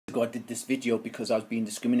I did this video because I was being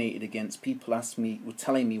discriminated against. People were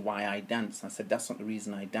telling me why I dance. I said, that's not the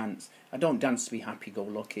reason I dance. I don't dance to be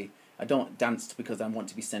happy-go-lucky. I don't dance because I want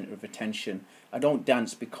to be centre of attention. I don't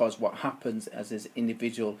dance because what happens as an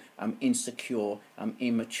individual, I'm insecure, I'm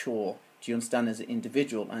immature. Do you understand, as an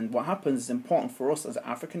individual? And what happens is important for us as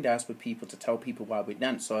African diaspora people to tell people why we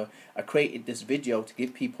dance. So I created this video to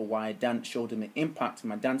give people why I dance, show them the impact of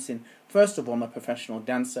my dancing. First of all, I'm a professional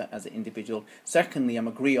dancer as an individual. Secondly, I'm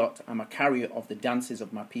a griot. I'm a carrier of the dances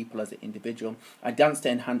of my people as an individual. I dance to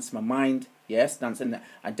enhance my mind. Yes,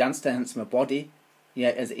 I dance to enhance my body. Yeah,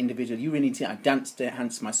 as an individual, you really need to. I dance to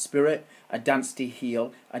enhance my spirit. I dance to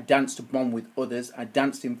heal. I dance to bond with others. I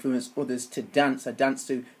dance to influence others to dance. I dance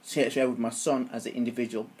to share with my son as an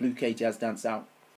individual. Blue K Jazz Dance out.